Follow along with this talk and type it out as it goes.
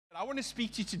I want to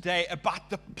speak to you today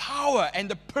about the power and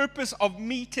the purpose of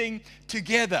meeting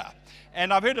together.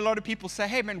 And I've heard a lot of people say,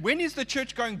 hey man, when is the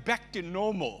church going back to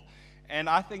normal? And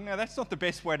I think, no, that's not the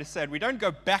best way to say it. We don't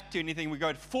go back to anything, we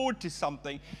go forward to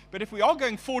something. But if we are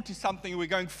going forward to something, we're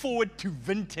going forward to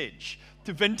vintage.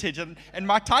 And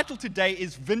my title today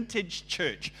is Vintage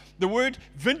Church. The word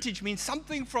vintage means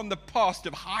something from the past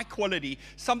of high quality,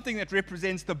 something that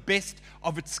represents the best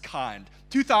of its kind.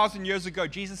 2,000 years ago,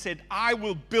 Jesus said, I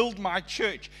will build my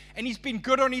church. And he's been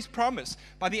good on his promise.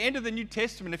 By the end of the New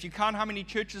Testament, if you count how many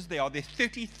churches there are, there's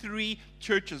 33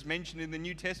 churches mentioned in the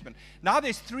New Testament. Now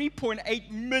there's 3.8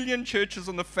 million churches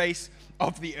on the face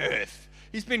of the earth.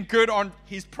 He's been good on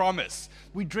his promise.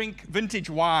 We drink vintage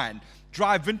wine,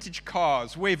 drive vintage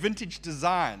cars, wear vintage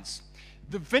designs.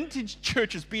 The vintage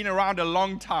church has been around a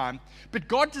long time, but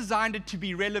God designed it to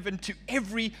be relevant to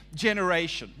every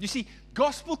generation. You see,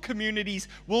 gospel communities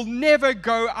will never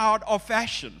go out of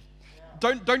fashion.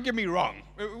 Don't get me wrong.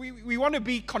 We want to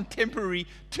be contemporary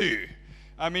too.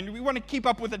 I mean, we want to keep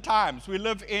up with the times. We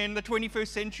live in the 21st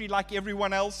century like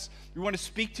everyone else. We want to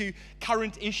speak to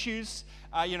current issues.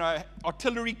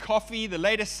 Artillery coffee, the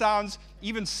latest sounds,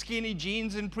 even skinny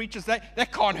jeans in preachers,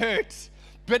 that can't hurt.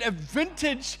 But a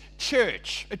vintage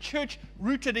church, a church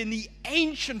rooted in the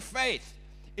ancient faith,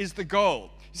 is the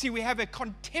goal. You see, we have a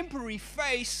contemporary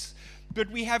face, but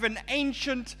we have an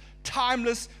ancient,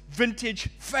 timeless, vintage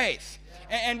faith.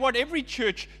 And what every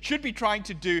church should be trying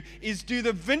to do is do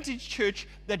the vintage church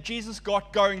that Jesus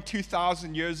got going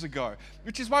 2,000 years ago,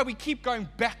 which is why we keep going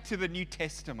back to the New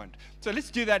Testament. So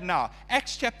let's do that now.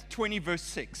 Acts chapter 20, verse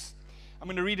 6. I'm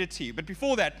going to read it to you. But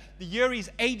before that, the year is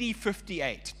AD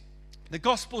 58. The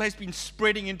gospel has been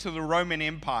spreading into the Roman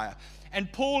Empire.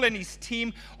 And Paul and his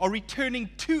team are returning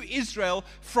to Israel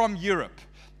from Europe.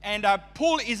 And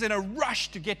Paul is in a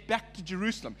rush to get back to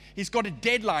Jerusalem. He's got a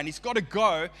deadline. He's got to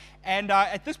go. And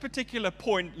at this particular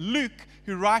point, Luke,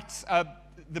 who writes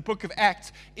the book of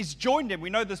Acts, is joined him. We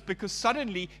know this because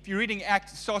suddenly, if you're reading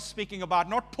Acts, it starts speaking about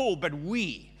not Paul, but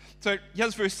we. So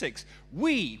here's verse 6.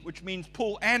 We, which means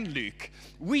Paul and Luke,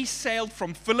 we sailed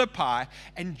from Philippi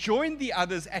and joined the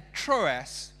others at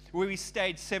Troas, where we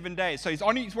stayed 7 days. So he's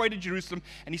on his way to Jerusalem,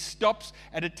 and he stops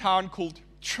at a town called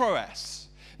Troas.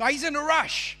 Now he's in a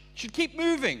rush, should keep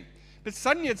moving. But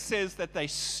suddenly it says that they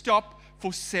stop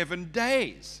for 7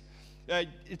 days.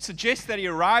 It suggests that he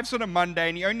arrives on a Monday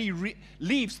and he only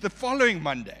leaves the following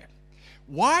Monday.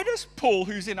 Why does Paul,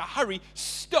 who's in a hurry,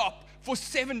 stop for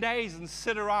 7 days and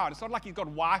sit around? It's not like he's got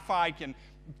Wi-Fi, he can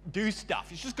do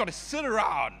stuff. He's just got to sit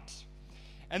around.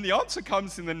 And the answer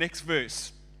comes in the next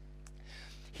verse.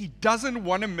 He doesn't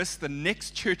want to miss the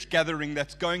next church gathering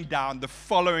that's going down the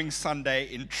following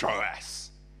Sunday in Troas.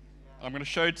 I'm going to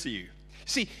show it to you.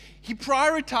 See, he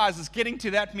prioritizes getting to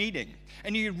that meeting,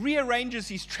 and he rearranges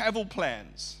his travel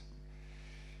plans.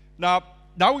 Now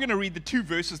we're going to read the two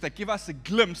verses that give us a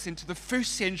glimpse into the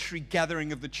first century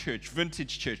gathering of the church,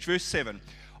 vintage church. Verse 7.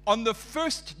 On the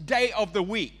first day of the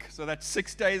week, so that's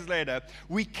 6 days later,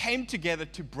 we came together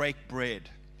to break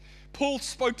bread. Paul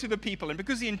spoke to the people, and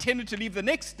because he intended to leave the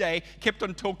next day, kept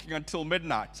on talking until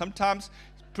midnight. Sometimes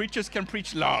preachers can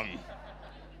preach long.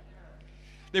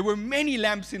 There were many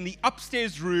lamps in the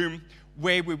upstairs room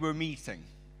where we were meeting.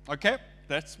 Okay,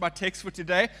 that's my text for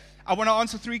today. I want to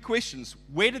answer 3 questions.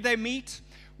 Where did they meet?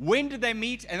 When did they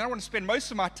meet? And I want to spend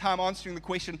most of my time answering the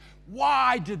question,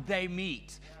 why did they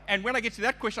meet? And when I get to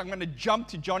that question, I'm going to jump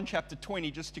to John chapter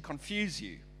 20 just to confuse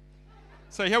you.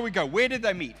 So here we go. Where did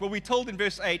they meet? Well, we're told in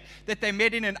verse 8 that they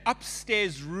met in an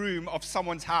upstairs room of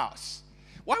someone's house.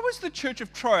 Why was the church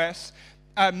of Troas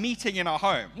meeting in a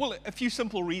home? Well, a few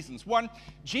simple reasons. One,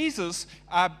 Jesus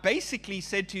basically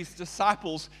said to his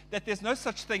disciples that there's no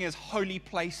such thing as holy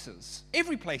places.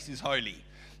 Every place is holy.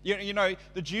 You know,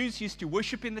 the Jews used to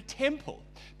worship in the temple.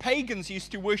 Pagans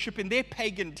used to worship in their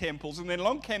pagan temples. And then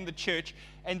along came the church,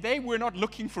 and they were not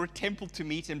looking for a temple to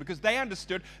meet in because they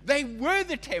understood they were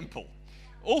the temple.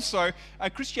 Also,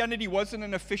 Christianity wasn't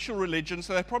an official religion,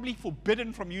 so they're probably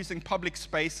forbidden from using public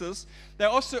spaces. They're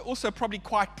also probably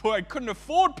quite poor and couldn't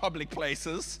afford public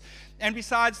places. And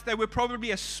besides, they were probably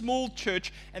a small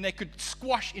church, and they could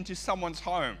squash into someone's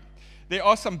home. There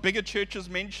are some bigger churches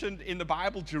mentioned in the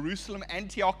Bible, Jerusalem,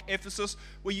 Antioch, Ephesus,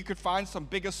 where you could find some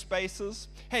bigger spaces.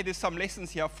 Hey, there's some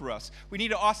lessons here for us. We need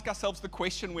to ask ourselves the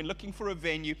question when looking for a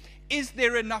venue, is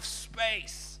there enough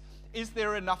space? Is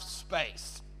there enough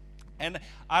space? And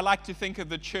I like to think of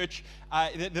the church,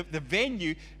 the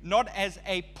venue, not as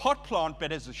a pot plant,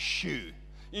 but as a shoe.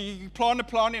 You plant a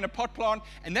plant in a pot plant,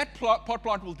 and that pot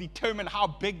plant will determine how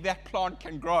big that plant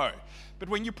can grow. But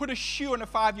when you put a shoe on a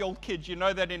 5-year-old kid, you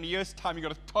know that in a year's time, you've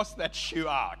got to toss that shoe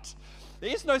out. There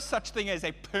is no such thing as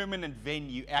a permanent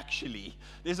venue, actually.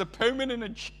 There's a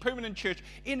permanent church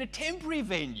in a temporary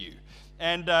venue.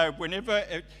 And whenever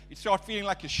you start feeling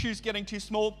like your shoe's getting too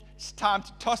small, it's time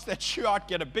to toss that shoe out,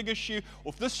 get a bigger shoe.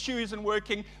 Or if this shoe isn't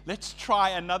working, let's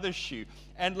try another shoe.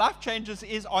 And Life Changers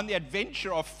is on the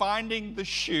adventure of finding the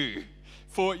shoe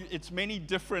for its many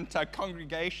different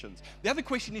congregations. The other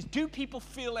question is, do people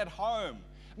feel at home?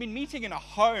 I mean, meeting in a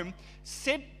home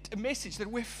sent a message that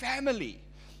we're family.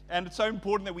 And it's so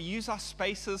important that we use our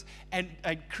spaces and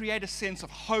create a sense of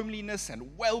homeliness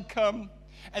and welcome.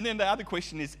 And then the other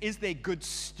question is there good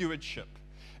stewardship?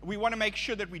 We want to make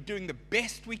sure that we're doing the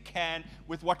best we can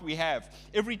with what we have.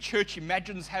 Every church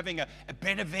imagines having a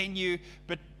better venue,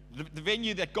 but the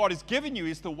venue that God has given you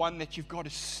is the one that you've got to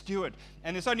steward.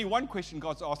 And there's only one question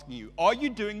God's asking you. Are you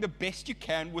doing the best you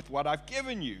can with what I've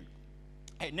given you?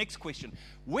 Hey, next question.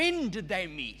 When did they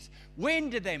meet? When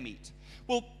did they meet?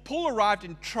 Well, Paul arrived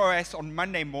in Troas on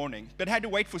Monday morning, but had to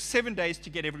wait for 7 days to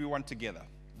get everyone together.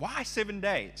 Why 7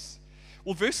 days?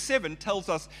 Well, verse 7 tells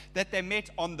us that they met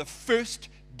on the first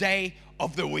day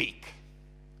of the week.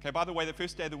 Okay, by the way, the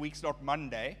first day of the week is not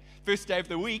Monday. First day of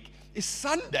the week is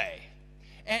Sunday.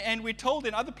 And we're told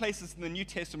in other places in the New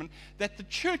Testament that the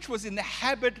church was in the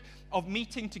habit of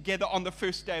meeting together on the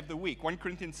first day of the week. 1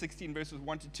 Corinthians 16 verses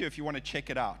 1 to 2 if you want to check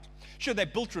it out. Sure, they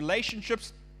built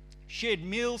relationships, shared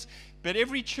meals, but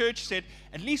every church said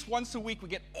at least once a week we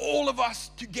get all of us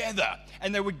together.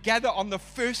 And they would gather on the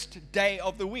first day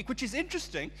of the week, which is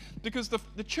interesting because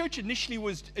the church initially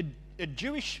was a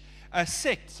Jewish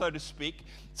sect, so to speak.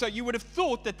 So you would have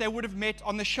thought that they would have met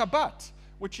on the Shabbat,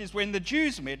 which is when the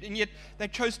Jews met, and yet they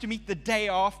chose to meet the day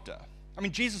after. I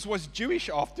mean, Jesus was Jewish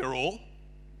after all.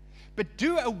 But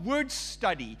do a word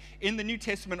study in the New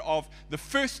Testament of the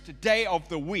first day of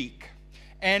the week,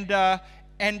 and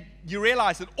you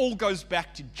realize it all goes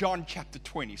back to John chapter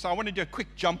 20. So I want to do a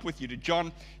quick jump with you to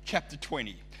John chapter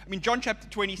 20. I mean, John chapter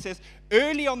 20 says,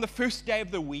 early on the first day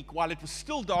of the week, while it was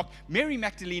still dark, Mary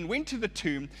Magdalene went to the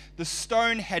tomb. The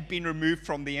stone had been removed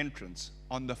from the entrance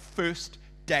on the first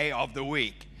day of the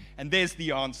week. And there's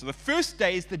the answer. The first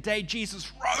day is the day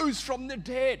Jesus rose from the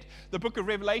dead. The book of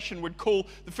Revelation would call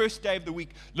the first day of the week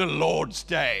the Lord's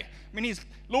Day. I mean, he's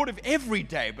Lord of every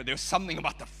day, but there's something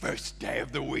about the first day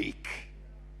of the week.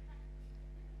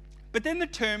 But then the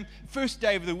term first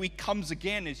day of the week comes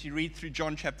again as you read through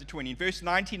John chapter 20. In verse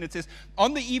 19 it says,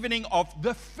 on the evening of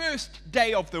the first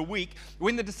day of the week,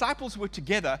 when the disciples were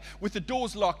together with the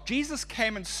doors locked, Jesus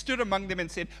came and stood among them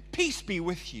and said, peace be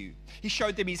with you. He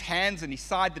showed them his hands and his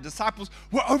side. The disciples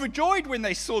were overjoyed when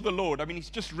they saw the Lord. I mean, he's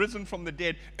just risen from the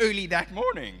dead early that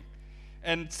morning.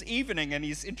 And it's evening and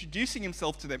he's introducing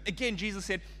himself to them. Again, Jesus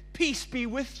said, peace be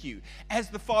with you. As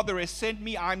the Father has sent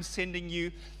me, I'm sending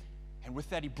you. And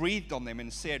with that, he breathed on them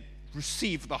and said,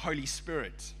 receive the Holy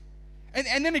Spirit.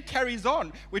 And then it carries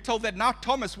on. We're told that now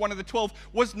Thomas, one of the 12,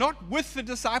 was not with the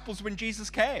disciples when Jesus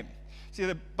came. See,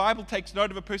 the Bible takes note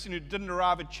of a person who didn't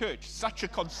arrive at church. Such a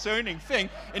concerning thing.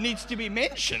 It needs to be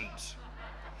mentioned.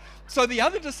 So the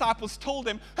other disciples told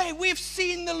him, hey, we've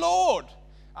seen the Lord.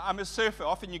 I'm a surfer.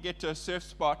 Often you get to a surf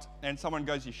spot and someone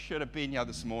goes, you should have been here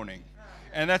this morning.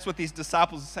 And that's what these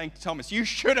disciples are saying to Thomas. You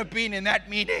should have been in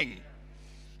that meeting.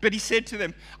 But he said to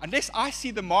them, unless I see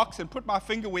the marks and put my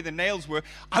finger where the nails were,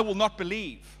 I will not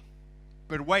believe.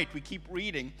 But wait, we keep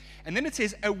reading. And then it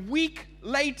says, a week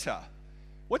later.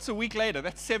 What's a week later?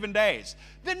 That's 7 days.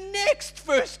 The next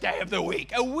first day of the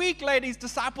week. A week later, his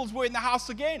disciples were in the house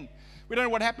again. We don't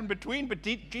know what happened between, but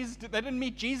they didn't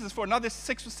meet Jesus for another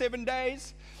 6 or 7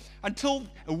 days. Until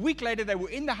a week later, they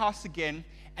were in the house again,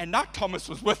 and now Thomas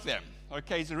was with them.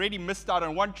 Okay, he's already missed out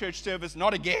on one church service,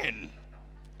 not again.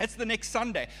 That's the next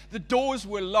Sunday. The doors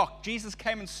were locked. Jesus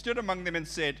came and stood among them and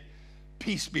said,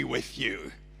 peace be with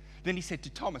you. Then he said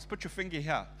to Thomas, put your finger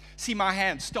here. See my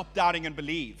hand. Stop doubting and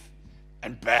believe.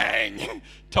 And bang,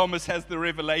 Thomas has the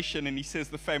revelation and he says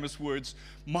the famous words,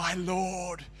 my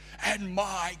Lord and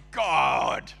my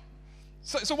God.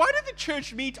 So why did the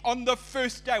church meet on the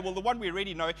first day? Well, the one we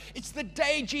already know. It's the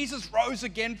day Jesus rose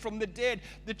again from the dead.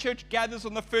 The church gathers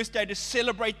on the first day to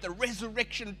celebrate the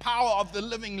resurrection power of the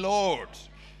living Lord.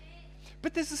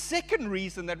 But there's a second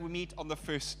reason that we meet on the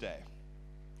first day.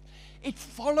 It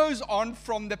follows on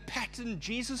from the pattern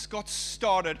Jesus got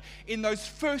started in those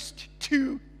first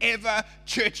 2 ever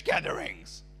church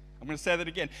gatherings. I'm going to say that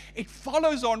again. It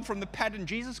follows on from the pattern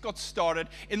Jesus got started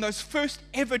in those first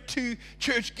ever 2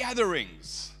 church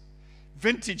gatherings.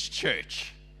 Vintage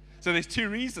church. So there's 2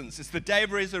 reasons. It's the day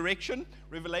of resurrection.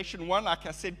 Revelation 1, like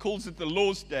I said, calls it the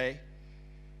Lord's Day.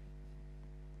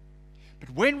 But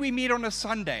when we meet on a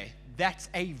Sunday, that's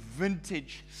a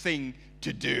vintage thing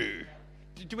to do.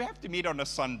 Do we have to meet on a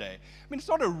Sunday? I mean, it's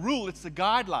not a rule, it's a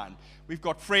guideline. We've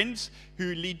got friends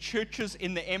who lead churches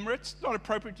in the Emirates. It's not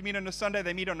appropriate to meet on a Sunday,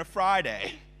 they meet on a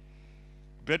Friday.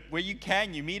 But where you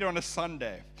can, you meet on a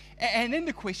Sunday. And then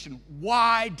the question,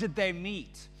 why did they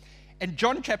meet? And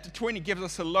John chapter 20 gives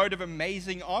us a load of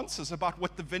amazing answers about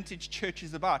what the vintage church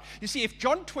is about. You see, if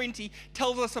John 20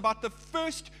 tells us about the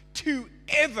first 2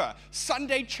 ever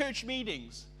Sunday church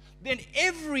meetings, then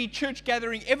every church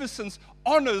gathering ever since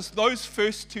honors those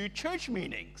first 2 church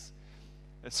meetings.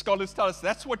 As scholars tell us,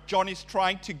 that's what John is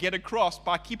trying to get across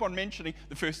by keep on mentioning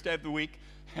the first day of the week,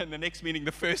 and the next meeting,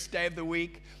 the first day of the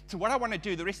week. So what I want to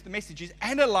do, the rest of the message, is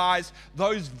analyze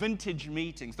those vintage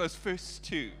meetings, those first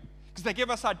 2. Because they give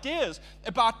us ideas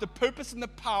about the purpose and the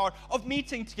power of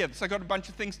meeting together. So I got a bunch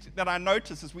of things that I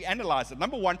noticed as we analyze it.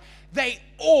 Number 1, they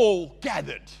all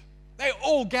gathered. They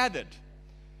all gathered.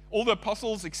 All the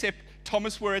apostles except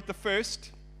Thomas were at the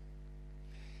first,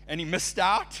 and he missed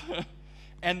out.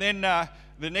 And then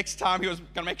the next time he was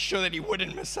going to make sure that he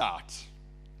wouldn't miss out.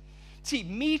 See,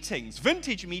 meetings,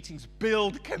 vintage meetings,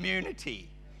 build community.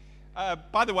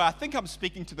 By the way, I think I'm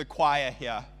speaking to the choir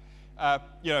here.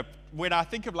 When I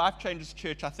think of Life Changers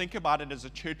Church, I think about it as a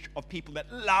church of people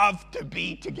that love to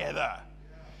be together.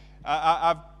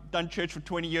 I've done church for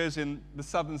 20 years in the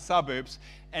southern suburbs,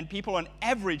 and people on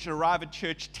average arrive at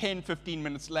church 10, 15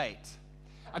 minutes late.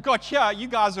 I got here, you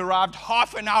guys arrived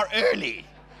half an hour early.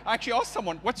 I actually asked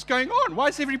someone, what's going on? Why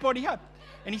is everybody up?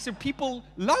 And he said, people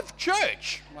love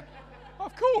church. I'm like,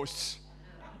 of course.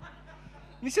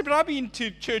 And he said, but I've been to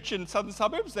church in southern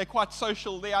suburbs. They're quite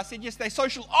social there. I said, yes, they're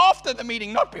social after the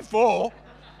meeting, not before.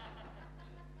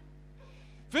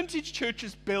 Vintage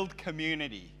churches build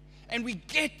community. And we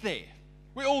get there.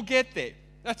 We all get there.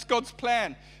 That's God's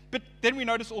plan. But then we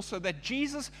notice also that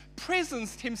Jesus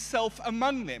presenced himself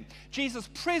among them. Jesus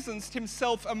presenced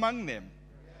himself among them.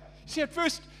 See, at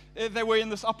first, they were in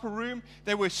this upper room.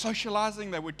 They were socializing.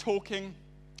 They were talking.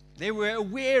 They were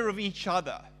aware of each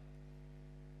other.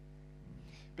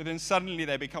 But then suddenly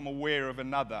they become aware of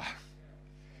another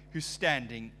who's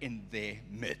standing in their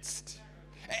midst.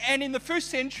 And in the first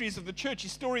centuries of the church,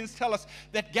 historians tell us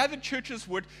that gathered churches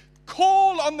would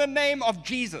call on the name of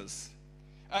Jesus,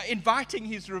 inviting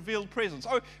his revealed presence.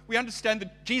 Oh, we understand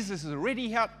that Jesus is already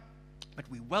here, but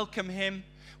we welcome him.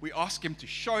 We ask him to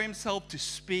show himself, to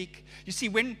speak. You see,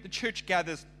 when the church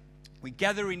gathers, we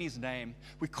gather in his name.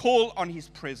 We call on his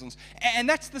presence. And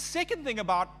that's the second thing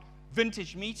about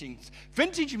vintage meetings.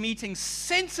 Vintage meetings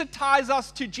sensitize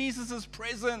us to Jesus'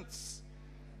 presence.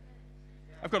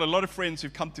 I've got a lot of friends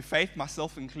who've come to faith,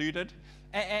 myself included,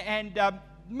 and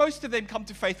most of them come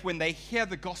to faith when they hear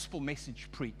the gospel message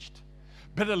preached.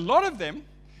 But a lot of them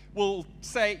will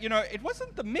say, it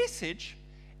wasn't the message,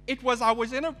 it was I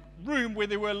was in a room where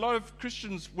there were a lot of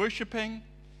Christians worshiping,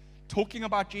 talking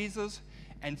about Jesus,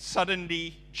 and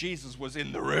suddenly Jesus was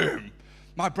in the room.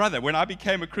 My brother, when I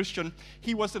became a Christian,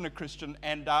 he wasn't a Christian,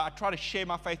 and I tried to share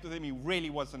my faith with him. He really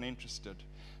wasn't interested.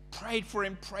 Prayed for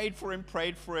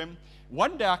him.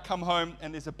 One day I come home,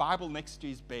 and there's a Bible next to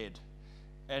his bed.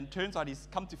 And turns out he's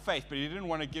come to faith, but he didn't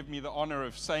want to give me the honor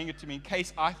of saying it to me in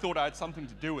case I thought I had something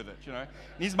to do with it, In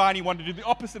his mind, he wanted to do the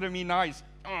opposite of me. Now he's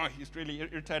really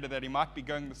irritated that he might be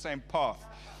going the same path.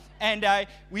 And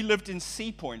we lived in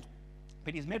Sea Point,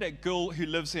 but he's met a girl who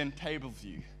lives in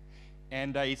Tableview.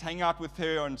 And he's hanging out with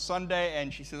her on Sunday,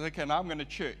 and she says, okay, now I'm going to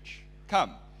church.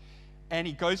 Come. And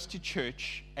he goes to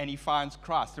church, and he finds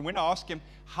Christ. And when I asked him,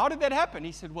 how did that happen?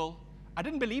 He said, well, I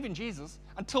didn't believe in Jesus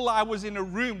until I was in a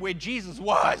room where Jesus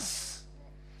was.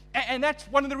 And that's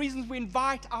one of the reasons we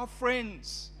invite our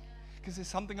friends. Because there's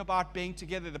something about being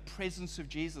together, the presence of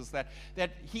Jesus, that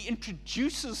he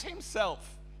introduces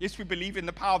himself. Yes, we believe in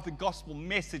the power of the gospel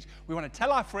message. We want to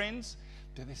tell our friends,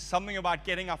 but there's something about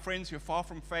getting our friends who are far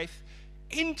from faith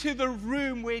into the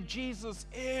room where Jesus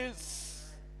is.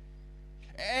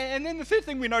 And then the third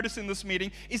thing we notice in this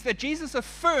meeting is that Jesus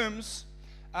affirms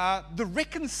the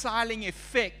reconciling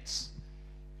effects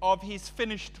of his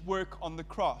finished work on the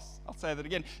cross. I'll say that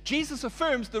again. Jesus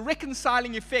affirms the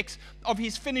reconciling effects of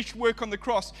his finished work on the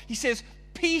cross. He says,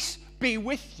 peace be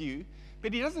with you.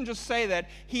 But he doesn't just say that.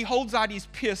 He holds out his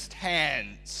pierced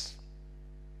hands.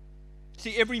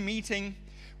 See, every meeting,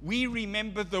 we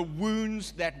remember the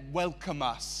wounds that welcome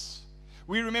us.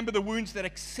 We remember the wounds that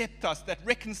accept us, that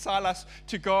reconcile us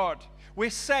to God. We're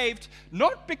saved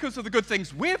not because of the good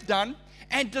things we've done,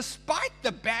 and despite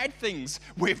the bad things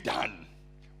we've done.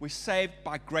 We're saved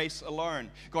by grace alone.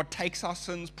 God takes our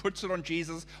sins, puts it on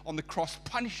Jesus on the cross,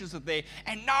 punishes it there,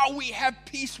 and now we have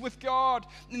peace with God.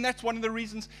 And that's one of the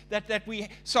reasons that we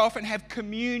so often have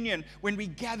communion when we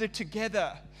gather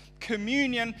together.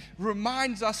 Communion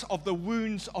reminds us of the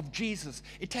wounds of Jesus.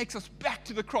 It takes us back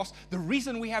to the cross. The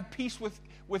reason we have peace with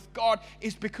God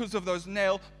is because of those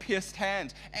nail-pierced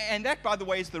hands. And that, by the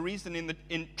way, is the reason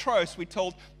in Troas we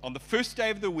told on the first day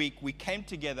of the week we came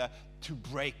together to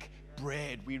break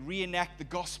bread. We reenact the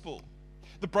gospel.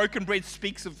 The broken bread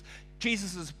speaks of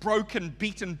Jesus' broken,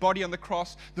 beaten body on the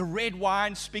cross. The red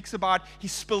wine speaks about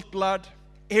his spilt blood.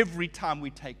 Every time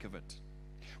we take of it,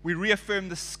 we reaffirm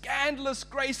the scandalous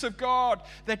grace of God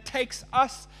that takes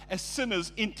us as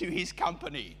sinners into his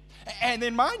company. And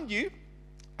then, mind you,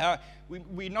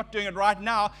 we're not doing it right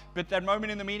now, but that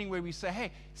moment in the meeting where we say,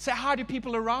 hey, say hi to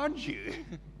people around you.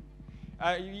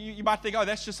 You might think, oh,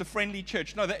 that's just a friendly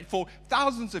church. No, for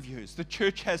thousands of years, the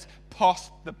church has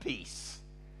passed the peace.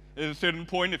 At a certain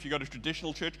point, if you go to a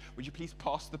traditional church, would you please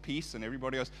pass the peace? And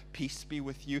everybody goes, peace be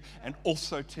with you, and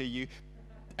also to you.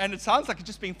 And it sounds like it's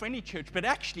just being friendly church, but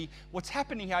actually what's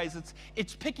happening here is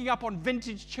it's picking up on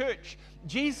vintage church.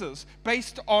 Jesus,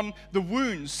 based on the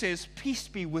wounds, says, peace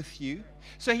be with you.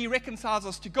 So he reconciles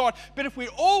us to God. But if we're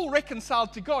all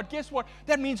reconciled to God, guess what?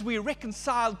 That means we're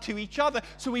reconciled to each other.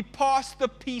 So we pass the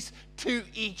peace to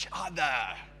each other.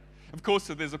 Of course,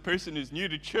 if there's a person who's new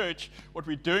to church, what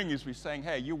we're doing is we're saying,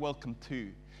 hey, you're welcome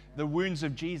too. The wounds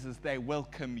of Jesus, they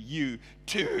welcome you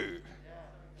too.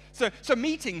 So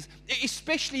meetings,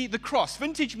 especially the cross,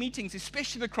 vintage meetings,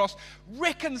 especially the cross,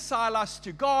 reconcile us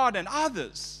to God and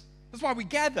others. That's why we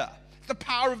gather. It's the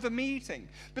power of the meeting.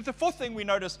 But the fourth thing we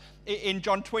notice in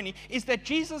John 20 is that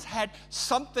Jesus had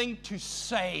something to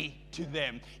say to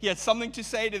them. He had something to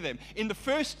say to them. In the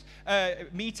first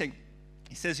meeting,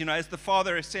 he says, as the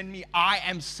Father has sent me, I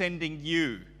am sending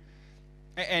you.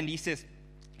 And he says,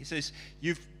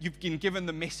 you've been given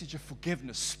the message of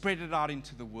forgiveness. Spread it out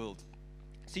into the world.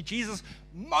 See, Jesus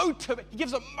he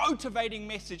gives a motivating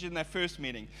message in that first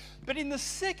meeting. But in the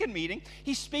second meeting,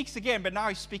 he speaks again, but now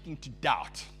he's speaking to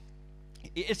doubt.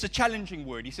 It's a challenging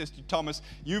word. He says to Thomas,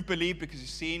 you've believed because you've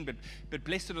seen, but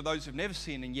blessed are those who've never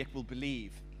seen and yet will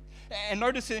believe. And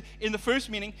notice in the first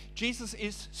meeting, Jesus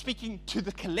is speaking to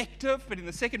the collective, but in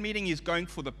the second meeting, he's going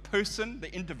for the person,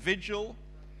 the individual.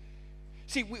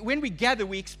 See, when we gather,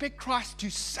 we expect Christ to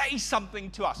say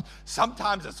something to us.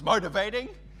 Sometimes it's motivating.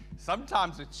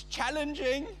 Sometimes it's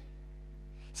challenging.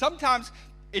 Sometimes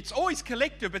it's always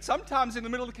collective, but sometimes in the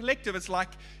middle of the collective, it's like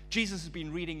Jesus has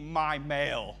been reading my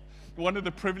mail. One of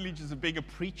the privileges of being a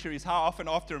preacher is how often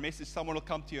after a message, someone will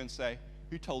come to you and say,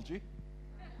 who told you?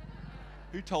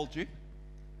 Who told you?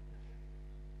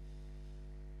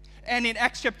 And in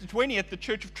Acts chapter 20 at the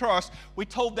church of Troas, we're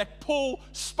told that Paul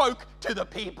spoke to the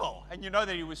people. And you know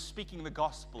that he was speaking the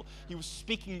gospel. He was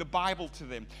speaking the Bible to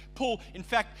them. Paul, in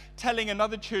fact, telling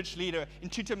another church leader in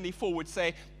 2 Timothy 4 would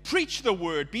say, preach the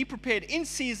word, be prepared in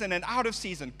season and out of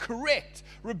season, correct,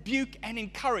 rebuke, and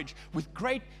encourage with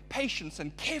great patience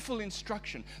and careful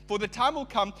instruction. For the time will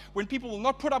come when people will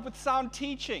not put up with sound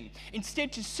teaching.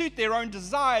 Instead, to suit their own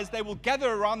desires, they will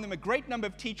gather around them a great number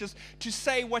of teachers to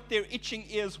say what their itching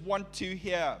ears want to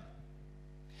hear.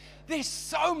 There's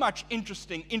so much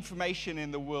interesting information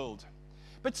in the world,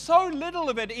 but so little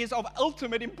of it is of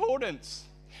ultimate importance.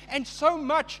 And so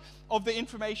much of the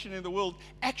information in the world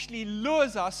actually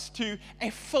lures us to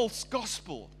a false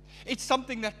gospel. It's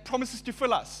something that promises to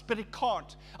fill us, but it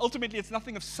can't. Ultimately, it's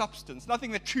nothing of substance,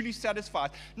 nothing that truly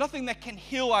satisfies, nothing that can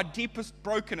heal our deepest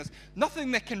brokenness,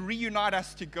 nothing that can reunite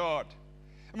us to God.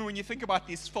 I mean, when you think about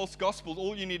these false gospels,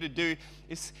 all you need to do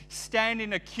is stand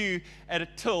in a queue at a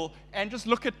till and just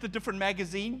look at the different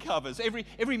magazine covers.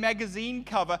 Every magazine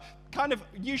cover kind of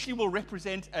usually will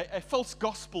represent a false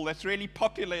gospel that's really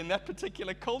popular in that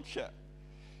particular culture.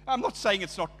 I'm not saying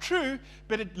it's not true,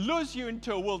 but it lures you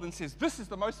into a world and says, this is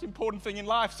the most important thing in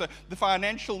life. So the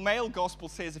financial male gospel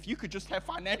says, if you could just have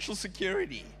financial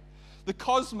security. The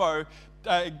Cosmo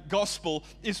gospel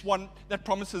is one that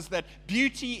promises that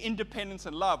beauty, independence,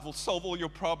 and love will solve all your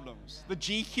problems. The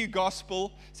GQ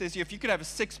gospel says if you could have a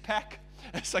six-pack,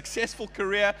 a successful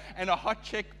career, and a hot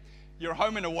chick, you're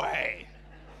home and away.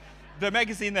 The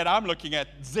magazine that I'm looking at,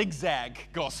 Zigzag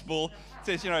Gospel,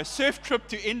 says, surf trip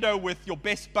to Indo with your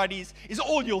best buddies is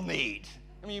all you'll need.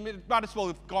 I mean, you might as well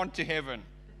have gone to heaven.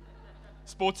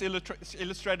 Sports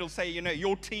Illustrated will say,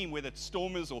 your team, whether it's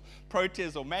Stormers or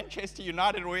Proteas or Manchester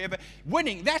United or whoever,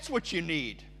 winning, that's what you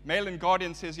need. Mail and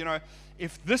Guardian says,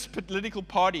 if this political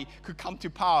party could come to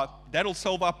power, that'll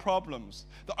solve our problems.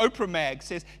 The Oprah Mag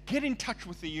says, get in touch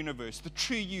with the universe, the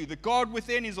true you, the God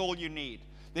within is all you need.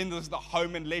 Then there's the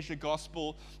home and leisure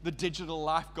gospel, the digital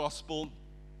life gospel.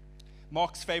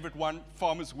 Mark's favorite one,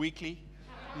 Farmers Weekly.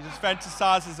 He just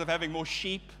fantasizes of having more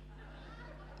sheep,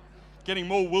 getting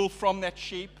more wool from that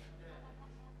sheep.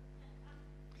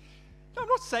 I'm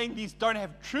not saying these don't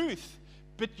have truth,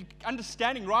 but you're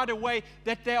understanding right away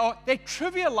that they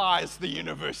trivialize the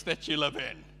universe that you live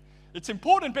in. It's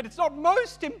important, but it's not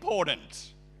most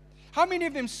important. How many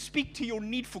of them speak to your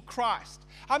need for Christ?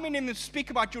 How many of them speak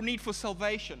about your need for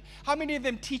salvation? How many of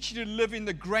them teach you to live in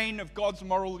the grain of God's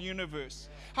moral universe?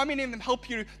 How many of them help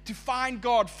you to find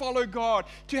God, follow God,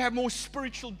 to have more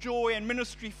spiritual joy and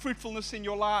ministry fruitfulness in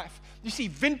your life? You see,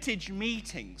 vintage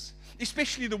meetings,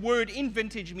 especially the word in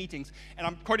vintage meetings, and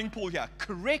I'm quoting Paul here,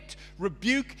 correct,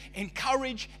 rebuke,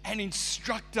 encourage, and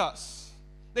instruct us.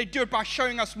 They do it by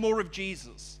showing us more of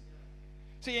Jesus.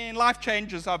 See, in Life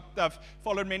Changes, I've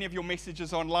followed many of your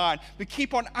messages online. We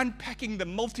keep on unpacking the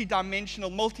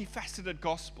multidimensional, multifaceted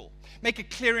gospel. Make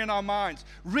it clear in our minds,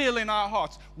 real in our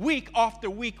hearts. Week after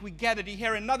week, we gather to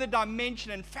hear another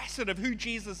dimension and facet of who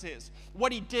Jesus is,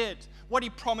 what he did, what he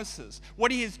promises,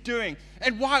 what he is doing,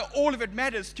 and why all of it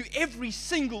matters to every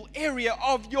single area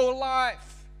of your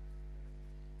life.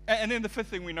 And then the fifth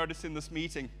thing we notice in this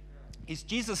meeting is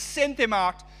Jesus sent them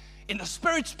out in the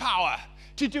Spirit's power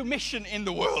to do mission in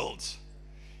the world.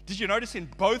 Did you notice in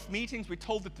both meetings we're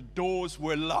told that the doors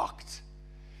were locked?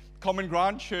 Common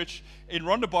Ground Church in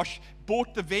Rondebosch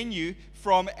bought the venue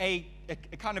from a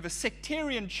kind of a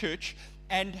sectarian church,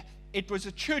 and it was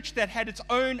a church that had its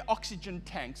own oxygen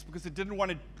tanks because it didn't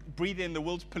want to breathe in the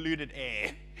world's polluted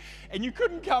air. And you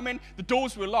couldn't come in, the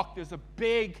doors were locked. There's a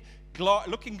big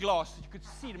looking glass that you could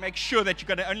see to make sure that you're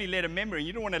going to only let a member in.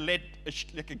 You don't want to let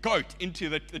like a goat into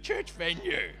the church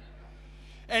venue.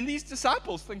 And these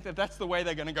disciples think that that's the way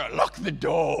they're going to go. Lock the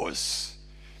doors.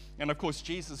 And of course,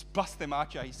 Jesus busts them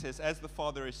out here. He says, as the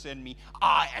Father has sent me,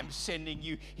 I am sending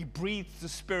you. He breathes the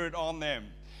Spirit on them.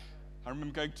 I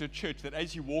remember going to a church that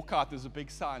as you walk out, there's a big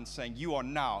sign saying, you are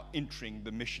now entering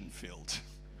the mission field.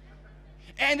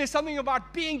 And there's something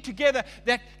about being together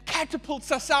that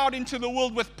catapults us out into the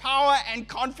world with power and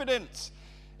confidence.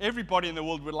 Everybody in the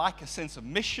world would like a sense of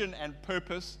mission and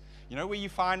purpose. You know where you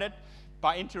find it?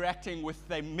 By interacting with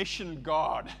a mission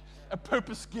God, a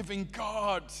purpose-giving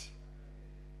God.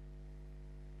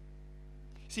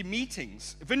 See,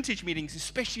 meetings, vintage meetings,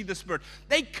 especially the Spirit,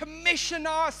 they commission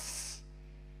us.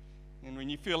 And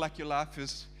when you feel like your life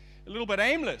is a little bit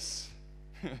aimless,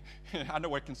 I know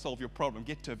what can solve your problem.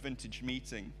 Get to a vintage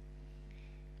meeting.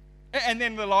 And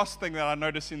then the last thing that I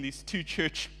notice in these two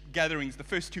church gatherings, the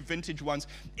first two vintage ones,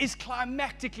 is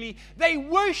climactically, they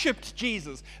worshipped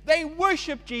Jesus. They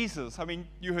worshipped Jesus. I mean,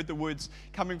 you heard the words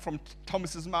coming from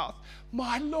Thomas's mouth.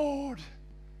 My Lord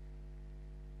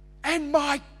and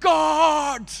my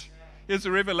God. Here's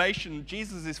a revelation.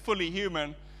 Jesus is fully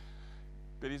human,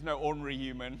 but he's no ordinary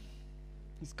human.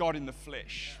 He's God in the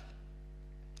flesh.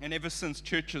 And ever since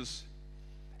churches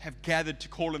have gathered to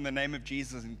call in the name of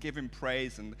Jesus and give him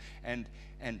praise and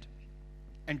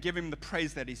give him the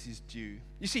praise that is his due.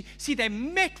 You see, they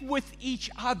met with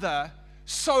each other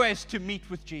so as to meet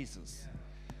with Jesus.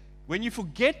 When you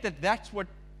forget that that's what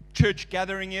church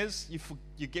gathering is, you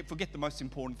forget the most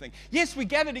important thing. Yes, we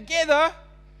gather together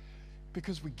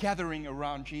because we're gathering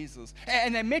around Jesus.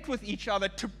 And they met with each other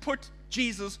to put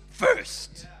Jesus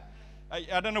first.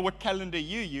 I don't know what calendar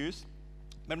you use,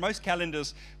 but most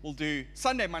calendars will do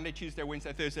Sunday, Monday, Tuesday,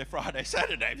 Wednesday, Thursday, Friday,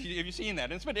 Saturday. Have you seen that?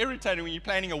 And it's a bit irritating when you're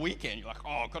planning a weekend. You're like,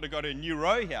 oh, I've got to go to a new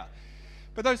row here.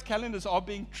 But those calendars are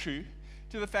being true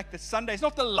to the fact that Sunday is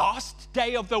not the last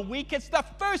day of the week. It's the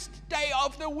first day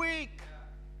of the week.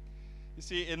 You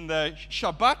see, in the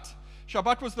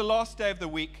Shabbat was the last day of the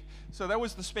week. So that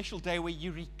was the special day where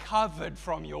you recovered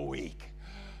from your week.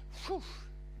 Whew,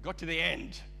 got to the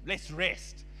end. Let's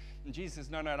rest. And Jesus says,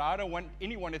 no, I don't want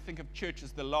anyone to think of church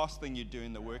as the last thing you do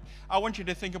in the week. I want you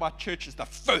to think about church as the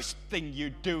first thing you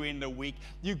do in the week.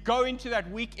 You go into that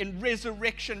week in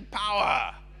resurrection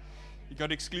power. You go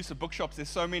to exclusive bookshops, there's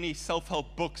so many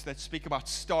self-help books that speak about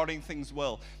starting things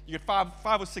well. You get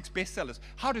five or six bestsellers.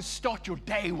 How to start your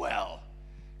day well.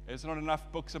 There's not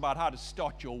enough books about how to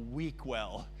start your week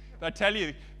well. But I tell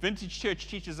you, Vintage Church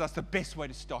teaches us the best way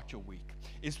to start your week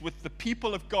is with the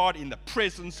people of God in the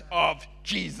presence of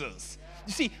Jesus.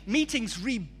 You see, meetings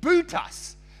reboot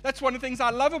us. That's one of the things I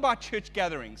love about church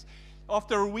gatherings.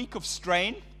 After a week of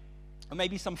strain, or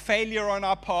maybe some failure on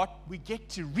our part, we get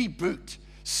to reboot,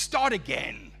 start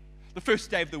again. The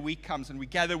first day of the week comes and we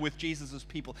gather with Jesus as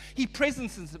people. He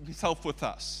presences himself with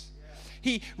us.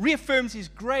 He reaffirms his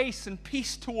grace and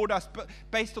peace toward us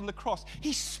based on the cross.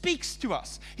 He speaks to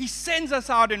us. He sends us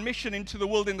out in mission into the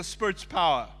world in the Spirit's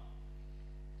power.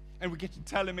 And we get to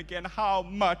tell him again how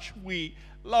much we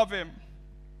love him.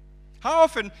 How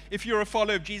often, if you're a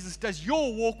follower of Jesus, does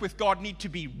your walk with God need to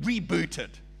be rebooted?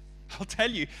 I'll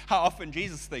tell you how often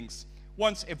Jesus thinks.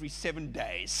 Once every 7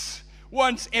 days.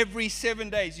 once every 7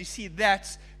 days. You see,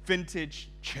 that's vintage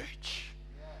church.